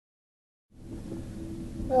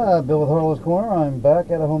Bill with Harlowskorner. I'm back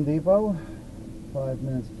at a Home Depot. 5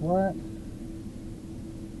 minutes flat.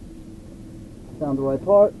 Found the right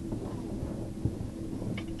part.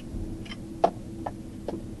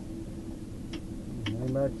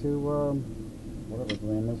 Heading back to whatever the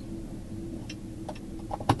name is.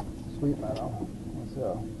 Sweet Meadow.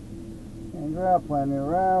 So, and grab, planning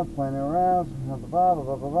around, blah blah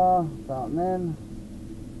blah blah blah. Fountain Inn,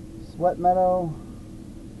 Sweat Meadow.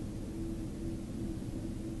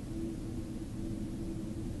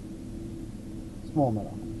 Small Meadow.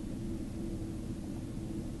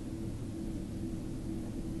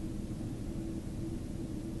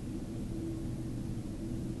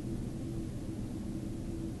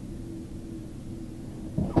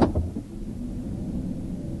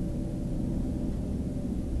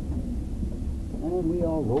 And we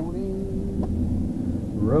are rolling.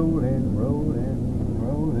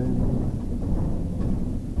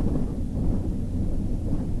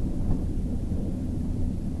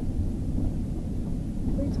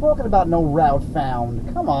 Talking about no route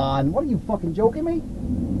found. Come on, what are you fucking joking me?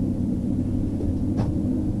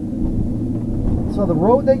 So the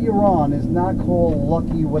road that you're on is not called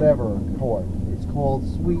Lucky whatever Court. It's called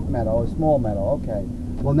Sweet Meadow or Small Meadow. Okay.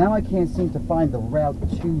 Well, now I can't seem to find the route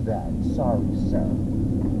to that. Sorry, sir.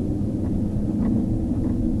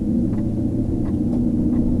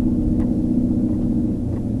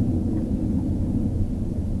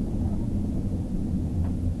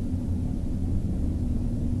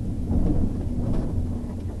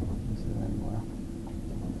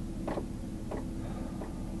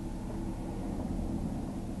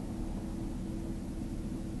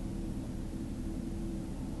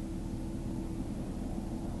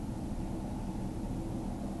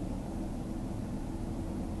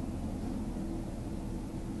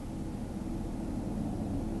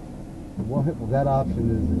 Well, that option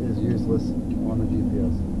is useless on the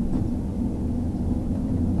GPS.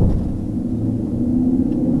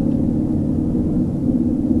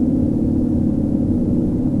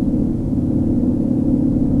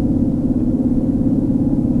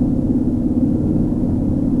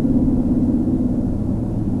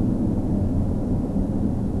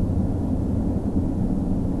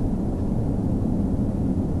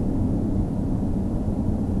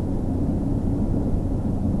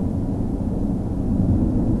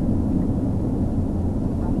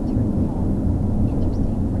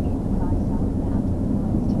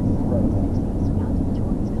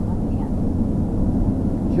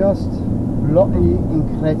 Just bloody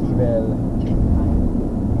incredible.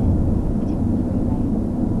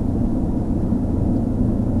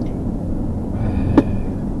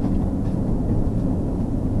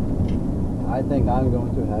 I think I'm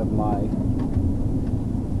going to have my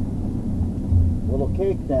little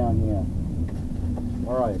cake down here.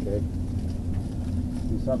 Where are you, cake?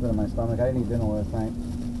 There's something in my stomach. I didn't eat dinner last night.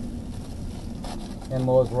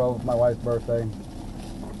 In-laws were over for my wife's birthday.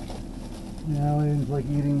 You know, I didn't like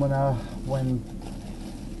eating when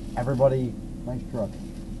everybody, nice truck,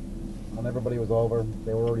 when everybody was over.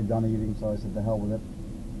 They were already done eating, so I said to hell with it.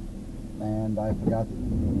 And I forgot to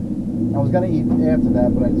eat. I was going to eat after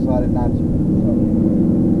that, but I decided not to. So,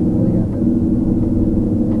 what are you going to do?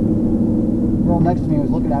 The girl next to me was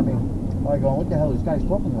looking at me, like going, what the hell is this guy's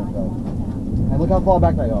talking like that? And look how far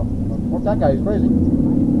back they go. What's that guy? He's crazy.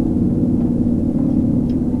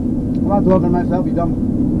 I'm not talking to myself, you dumb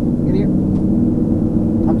idiot.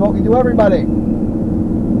 I'm talking to everybody.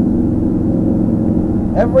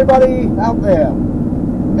 Everybody out there.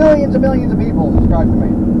 Millions and millions of people subscribe to me.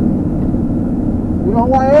 You know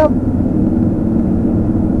who I am?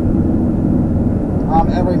 I'm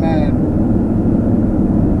every man.